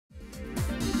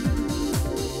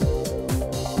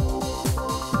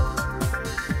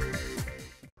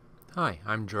Hi,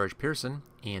 I'm George Pearson,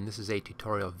 and this is a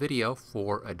tutorial video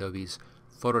for Adobe's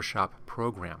Photoshop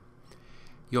program.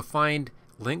 You'll find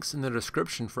links in the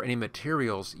description for any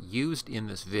materials used in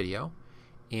this video,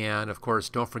 and of course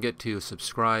don't forget to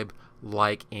subscribe,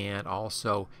 like, and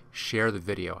also share the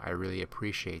video. I really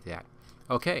appreciate that.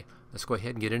 Okay, let's go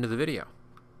ahead and get into the video.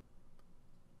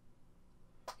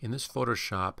 In this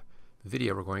Photoshop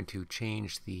video, we're going to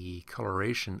change the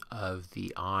coloration of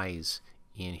the eyes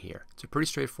in here. It's a pretty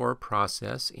straightforward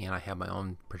process, and I have my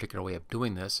own particular way of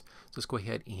doing this. So let's go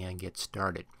ahead and get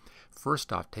started.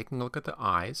 First off, taking a look at the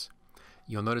eyes,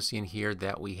 you'll notice in here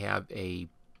that we have a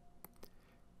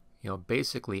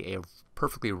basically a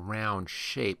perfectly round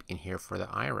shape in here for the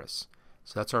iris.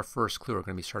 So that's our first clue. We're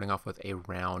going to be starting off with a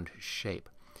round shape,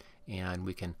 and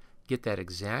we can get that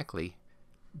exactly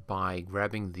by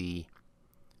grabbing the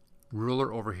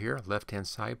ruler over here, left hand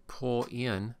side, pull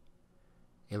in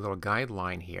a little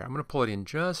guideline here. I'm going to pull it in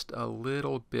just a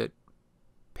little bit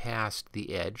past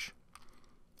the edge.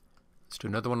 Let's do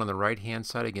another one on the right hand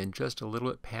side, again just a little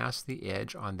bit past the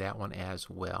edge on that one as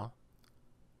well.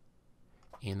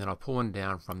 And then I'll pull one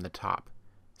down from the top.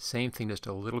 Same thing, just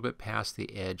a little bit past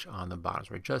the edge on the bottom.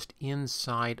 So we're just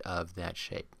inside of that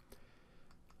shape.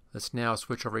 Let's now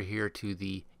switch over here to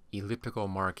the elliptical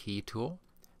marquee tool.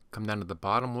 Come down to the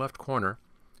bottom left corner,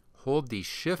 hold the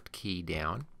shift key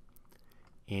down,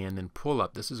 and then pull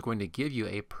up. This is going to give you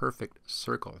a perfect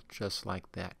circle, just like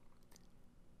that.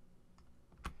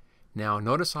 Now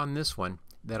notice on this one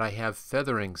that I have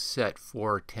feathering set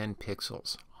for 10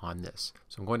 pixels on this.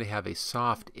 So I'm going to have a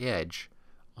soft edge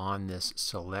on this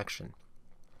selection.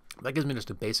 That gives me just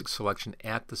a basic selection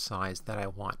at the size that I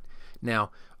want.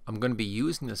 Now I'm going to be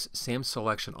using this same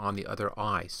selection on the other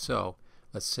eye. So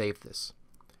let's save this.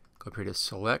 Go up here to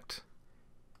Select,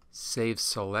 Save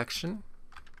Selection.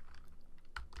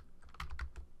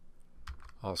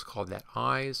 I'll just call that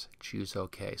Eyes, choose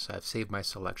OK. So I've saved my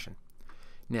selection.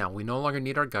 Now we no longer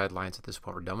need our guidelines at this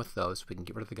point. We're done with those. We can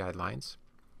get rid of the guidelines.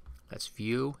 Let's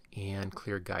View and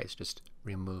Clear Guides. Just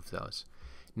remove those.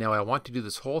 Now I want to do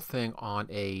this whole thing on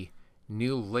a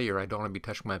new layer. I don't want to be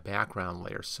touching my background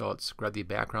layer. So let's grab the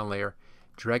background layer,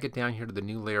 drag it down here to the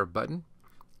New Layer button,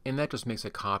 and that just makes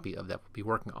a copy of that. We'll be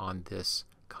working on this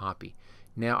copy.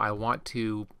 Now I want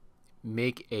to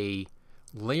make a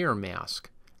layer mask.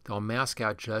 They'll mask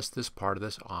out just this part of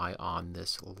this eye on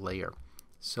this layer.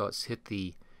 So let's hit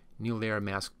the New Layer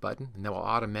Mask button, and that will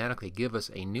automatically give us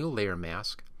a new layer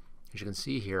mask, as you can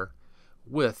see here,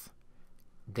 with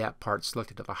that part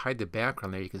selected. If I hide the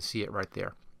background there, you can see it right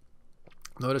there.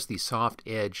 Notice the soft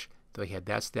edge that we had.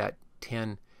 That's that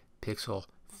 10 pixel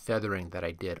feathering that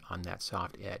I did on that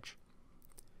soft edge.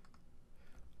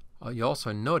 You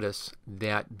also notice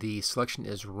that the selection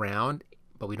is round,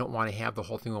 but we don't want to have the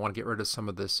whole thing. We want to get rid of some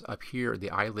of this up here, the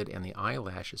eyelid and the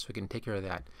eyelashes, so we can take care of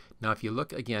that. Now if you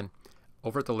look again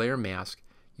over at the layer mask,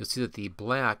 you'll see that the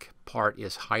black part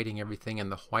is hiding everything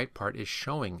and the white part is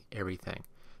showing everything.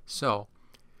 So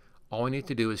all we need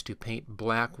to do is to paint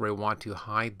black where we want to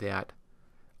hide that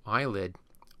eyelid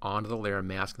onto the layer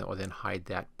mask, and that will then hide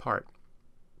that part.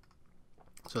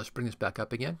 So let's bring this back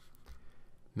up again.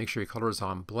 Make sure your color is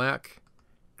on black.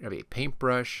 Grab a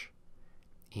paintbrush,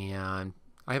 and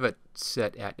I have it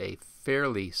set at a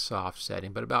fairly soft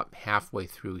setting, but about halfway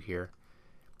through here.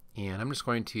 And I'm just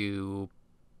going to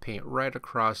paint right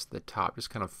across the top, just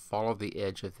kind of follow the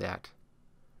edge of that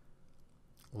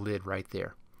lid right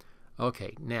there.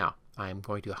 Okay, now I'm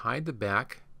going to hide the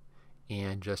back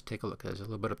and just take a look. There's a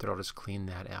little bit up there. I'll just clean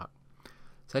that out.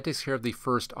 So that takes care of the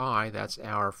first eye. That's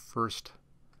our first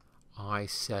eye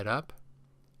set up.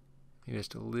 Maybe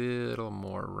just a little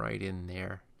more right in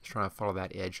there. Just trying to follow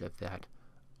that edge of that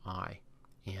eye.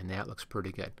 And that looks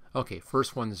pretty good. Okay,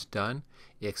 first one's done,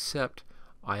 except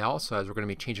I also, as we're going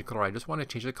to be changing color, I just want to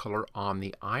change the color on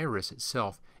the iris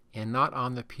itself and not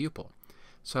on the pupil.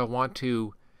 So I want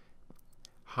to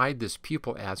hide this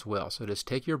pupil as well. So just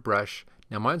take your brush.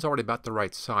 Now mine's already about the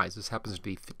right size. This happens to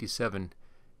be 57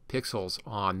 pixels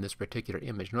on this particular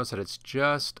image. Notice that it's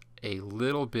just a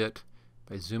little bit,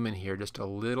 if I zoom in here, just a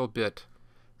little bit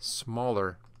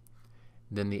smaller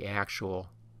than the actual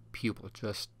pupil,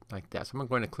 just like that. So I'm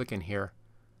going to click in here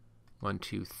 1,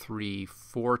 2, 3,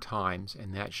 4 times,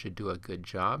 and that should do a good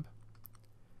job.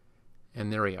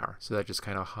 And there we are. So that just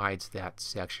kind of hides that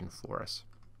section for us.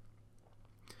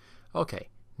 Okay,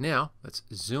 now let's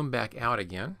zoom back out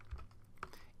again.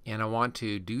 And I want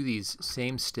to do these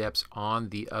same steps on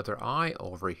the other eye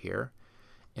over here.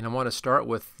 And I want to start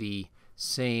with the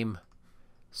same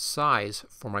size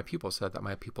for my pupils so that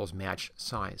my pupils match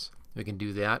size. We can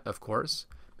do that, of course.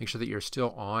 Make sure that you're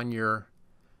still on your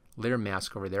layer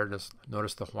mask over there. Just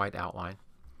notice the white outline.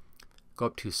 Go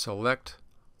up to Select,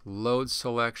 Load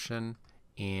Selection,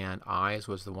 and Eyes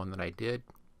was the one that I did.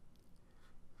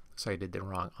 Looks like I did the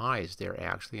wrong eyes there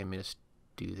actually. Let me just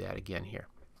do that again here.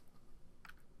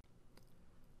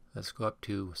 Let's go up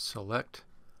to Select,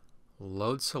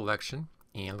 Load Selection,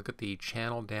 and look at the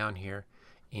channel down here,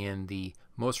 and the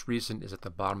most recent is at the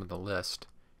bottom of the list.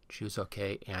 Choose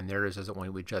OK, and there it is as the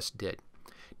one we just did.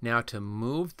 Now to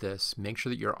move this, make sure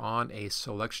that you're on a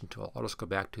selection tool. I'll just go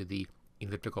back to the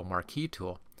elliptical marquee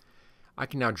tool. I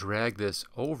can now drag this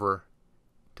over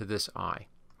to this eye,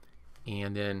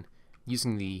 and then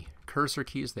using the cursor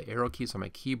keys, the arrow keys on my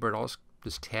keyboard, I'll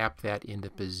just tap that into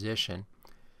position.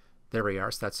 There we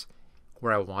are. So that's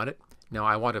where I want it. Now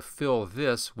I want to fill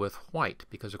this with white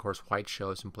because of course white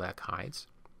shows and black hides.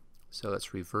 So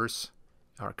let's reverse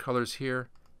our colors here,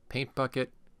 paint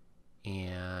bucket,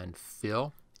 and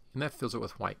fill, and that fills it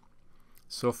with white.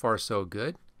 So far so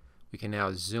good. We can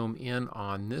now zoom in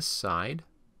on this side.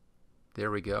 There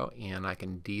we go, and I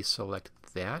can deselect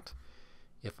that.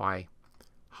 If I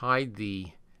hide the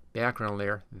background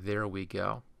layer, there we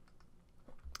go.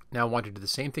 Now I want to do the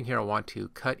same thing here. I want to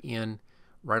cut in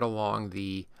right along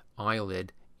the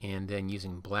eyelid, and then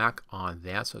using black on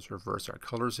that, so let's reverse our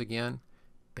colors again,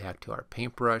 back to our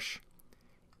paintbrush,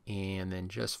 and then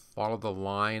just follow the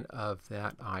line of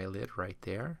that eyelid right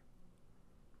there.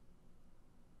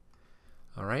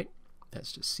 Alright,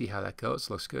 let's just see how that goes.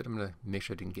 Looks good. I'm going to make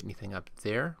sure I didn't get anything up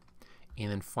there. And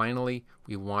then finally,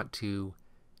 we want to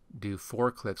do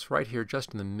 4 clicks right here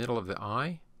just in the middle of the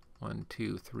eye. 1,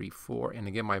 2, 3, 4. And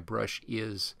again, my brush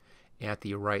is at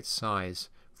the right size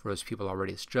for those people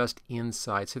already. It's just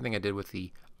inside. Same thing I did with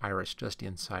the iris, just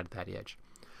inside that edge.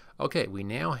 Okay, we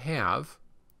now have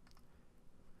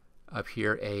up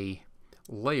here a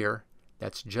layer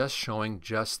that's just showing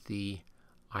just the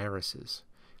irises.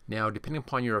 Now, depending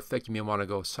upon your effect, you may want to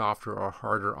go softer or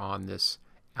harder on this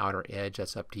outer edge.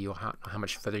 That's up to you how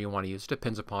much feather you want to use. It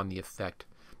depends upon the effect.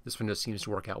 This one just seems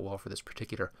to work out well for this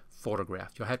particular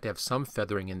photograph. You'll have to have some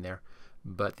feathering in there,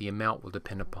 but the amount will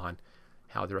depend upon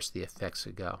how the rest of the effects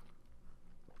would go.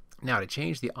 Now, to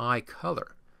change the eye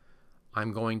color,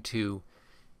 I'm going to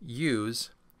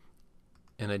use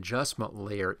an adjustment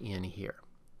layer in here.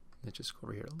 Let's just go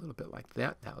over here a little bit like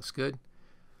that. That looks good.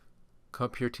 Come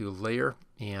up here to Layer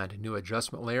and New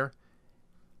Adjustment Layer,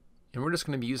 and we're just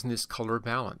going to be using this color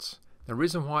balance. The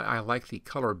reason why I like the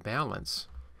color balance,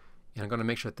 and I'm going to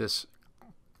make sure that this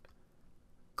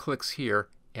clicks here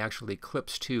actually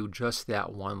clips to just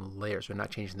that one layer, so we're not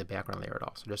changing the background layer at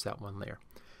all, so just that one layer.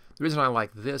 The reason I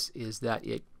like this is that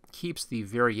it keeps the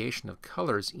variation of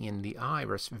colors in the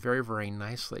iris very, very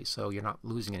nicely, so you're not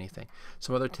losing anything.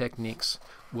 Some other techniques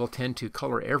will tend to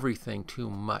color everything too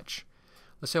much.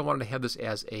 Let's say I wanted to have this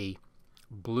as a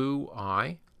blue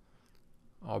eye.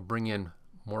 I'll bring in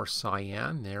more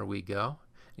cyan. There we go.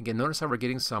 Again, notice how we're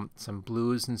getting some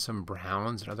blues and some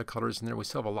browns and other colors in there. We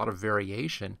still have a lot of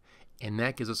variation, and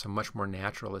that gives us a much more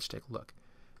naturalistic look.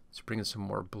 Let's bring in some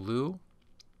more blue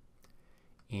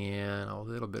and a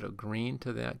little bit of green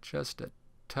to that, just a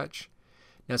touch.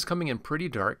 Now it's coming in pretty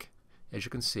dark, as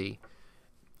you can see.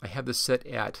 I have this set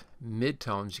at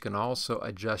midtones. You can also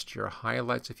adjust your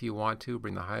highlights if you want to.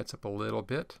 Bring the highlights up a little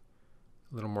bit.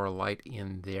 A little more light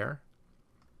in there.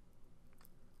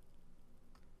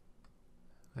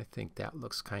 I think that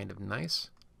looks kind of nice.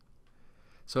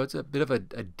 So it's a bit of a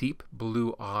deep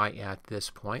blue eye at this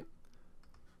point.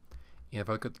 And if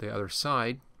I look at the other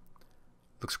side,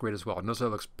 it looks great as well. Notice that it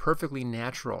looks perfectly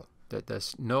natural. That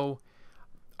there's no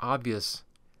obvious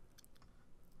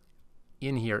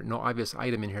in here, no obvious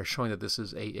item in here showing that this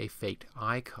is a faked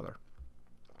eye color.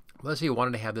 Let's say you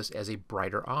wanted to have this as a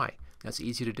brighter eye. That's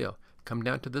easy to do. Come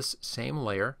down to this same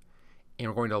layer, and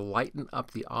we're going to lighten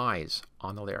up the eyes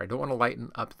on the layer. I don't want to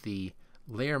lighten up the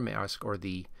layer mask or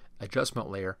the adjustment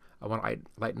layer. I want to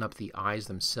lighten up the eyes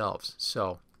themselves.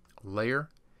 So Layer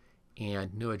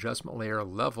and New Adjustment Layer,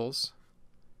 Levels.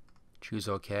 Choose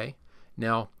OK.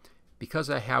 Now, because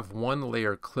I have one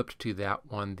layer clipped to that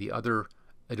one, the other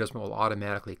adjustment will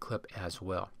automatically clip as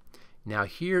well. Now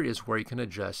here is where you can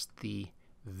adjust the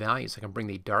values. I can bring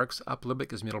the darks up a little bit,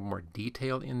 gives me a little more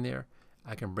detail in there.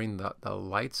 I can bring the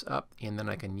lights up, and then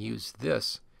I can use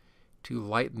this to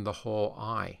lighten the whole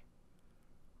eye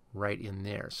right in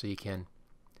there. So you can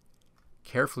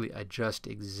carefully adjust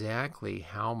exactly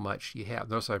how much you have.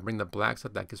 Notice I bring the blacks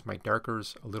up, that gives my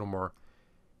darkers a little more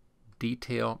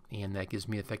detail, and that gives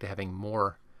me the effect of having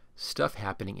more stuff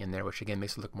happening in there, which again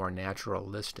makes it look more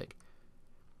naturalistic.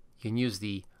 You can use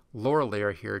the lower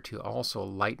layer here to also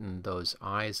lighten those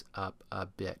eyes up a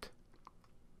bit.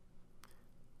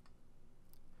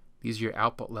 These are your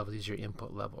output levels, these are your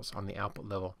input levels. On the output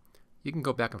level, you can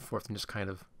go back and forth and just kind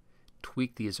of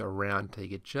tweak these around until you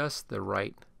get just the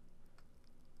right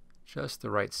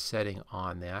setting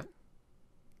on that.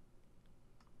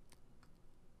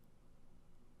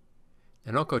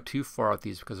 And don't go too far with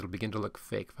these because it'll begin to look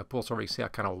fake. If I pull this over, you see how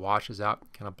it kind of washes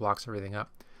out, kind of blocks everything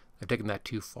up. I've taken that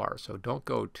too far, so don't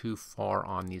go too far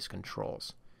on these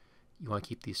controls. You want to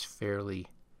keep these fairly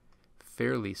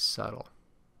subtle.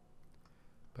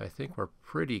 But I think we're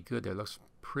pretty good there. It looks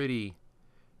pretty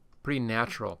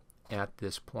natural at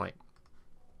this point.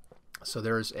 So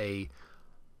there's a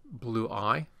blue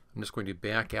eye. I'm just going to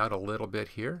back out a little bit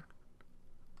here.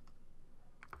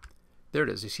 There it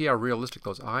is. You see how realistic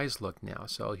those eyes look now.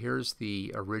 So here's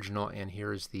the original and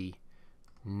here's the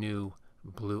new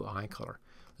blue eye color.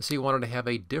 Let's say you wanted to have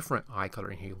a different eye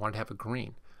color in here. You wanted to have a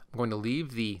green. I'm going to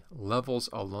leave the levels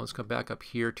alone. Let's come back up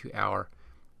here to our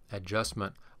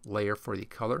adjustment layer for the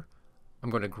color. I'm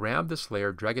going to grab this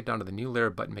layer, drag it down to the new layer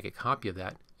button, make a copy of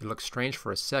that. It looks strange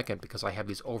for a second because I have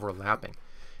these overlapping.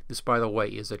 This, by the way,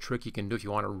 is a trick you can do if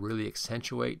you want to really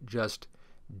accentuate. Just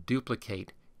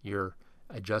duplicate your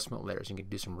adjustment layers. You can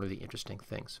do some really interesting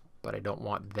things. But I don't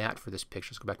want that for this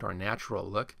picture. Let's go back to our natural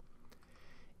look.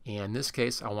 And in this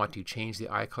case, I want to change the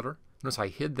eye color. Notice I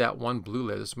hid that one blue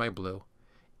layer. This is my blue.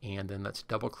 And then let's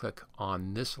double click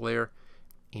on this layer.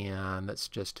 And let's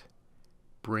just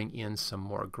bring in some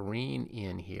more green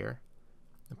in here.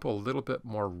 And pull a little bit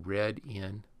more red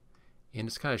in. And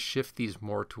just kind of shift these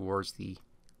more towards the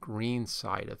green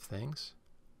side of things.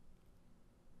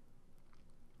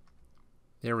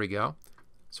 There we go.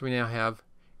 So we now have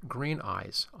green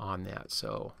eyes on that.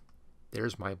 So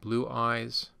there's my blue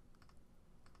eyes.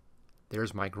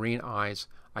 There's my green eyes.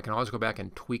 I can always go back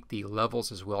and tweak the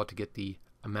levels as well to get the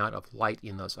amount of light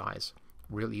in those eyes.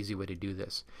 Real easy way to do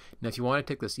this. Now if you want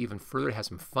to take this even further, have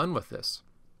some fun with this,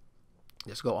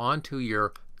 just go on to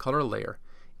your color layer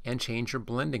and change your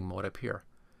blending mode up here.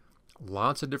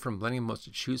 Lots of different blending modes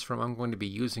to choose from. I'm going to be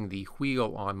using the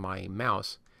wheel on my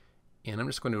mouse. And I'm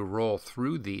just going to roll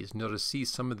through these. And you'll just see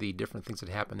some of the different things that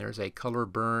happen. There's a color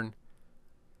burn,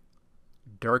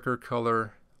 darker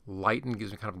color, lighten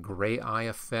gives me kind of gray eye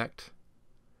effect.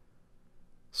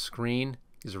 Screen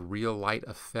gives a real light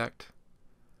effect.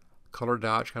 Color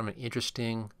dodge, kind of an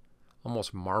interesting,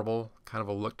 almost marble kind of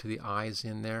a look to the eyes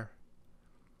in there.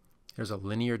 There's a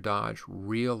linear dodge,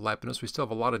 real light. But notice we still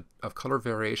have a lot of color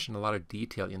variation, a lot of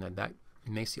detail in there. That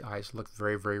makes the eyes look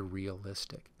very, very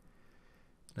realistic.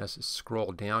 And as I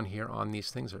scroll down here on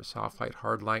these things, there's soft light,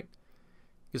 hard light.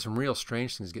 Get some real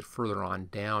strange things get further on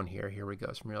down here. Here we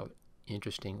go. Some real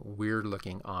interesting, weird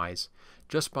looking eyes.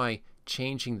 Just by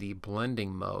changing the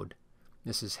blending mode,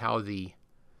 this is how the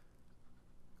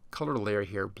color layer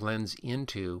here blends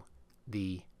into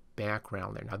the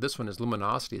background there. Now this one is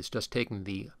luminosity. It's just taking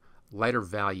the lighter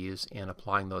values and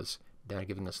applying those down,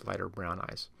 giving us lighter brown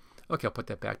eyes. Okay, I'll put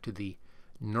that back to the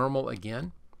normal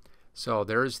again. So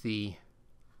there's the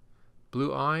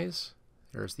blue eyes,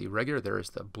 there's the regular,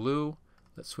 there's the blue.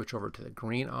 Let's switch over to the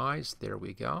green eyes. There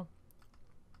we go.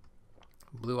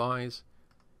 Blue eyes,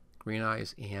 green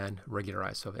eyes, and regular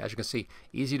eyes. So as you can see,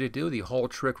 easy to do. The whole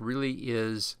trick really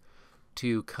is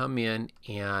to come in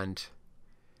and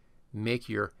make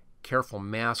your careful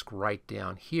mask right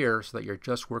down here so that you're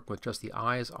just working with just the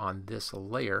eyes on this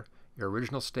layer. Your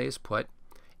original stays put,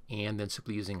 and then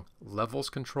simply using levels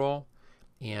control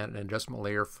and an adjustment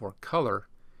layer for color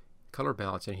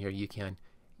balance in here, you can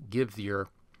give your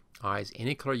eyes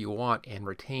any color you want and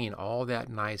retain all that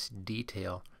nice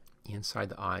detail inside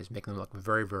the eyes, making them look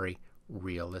very, very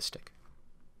realistic.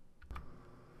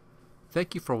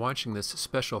 Thank you for watching this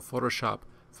special Photoshop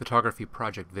photography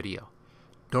project video.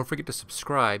 Don't forget to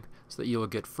subscribe so that you will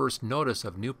get first notice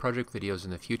of new project videos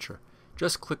in the future.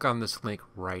 Just click on this link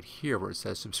right here where it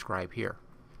says subscribe here.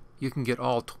 You can get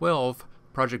all 12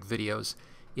 project videos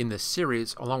in this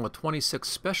series along with 26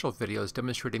 special videos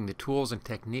demonstrating the tools and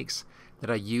techniques that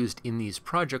I used in these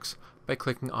projects by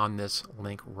clicking on this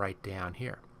link right down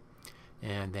here.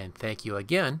 And then thank you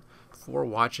again for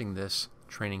watching this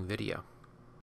training video.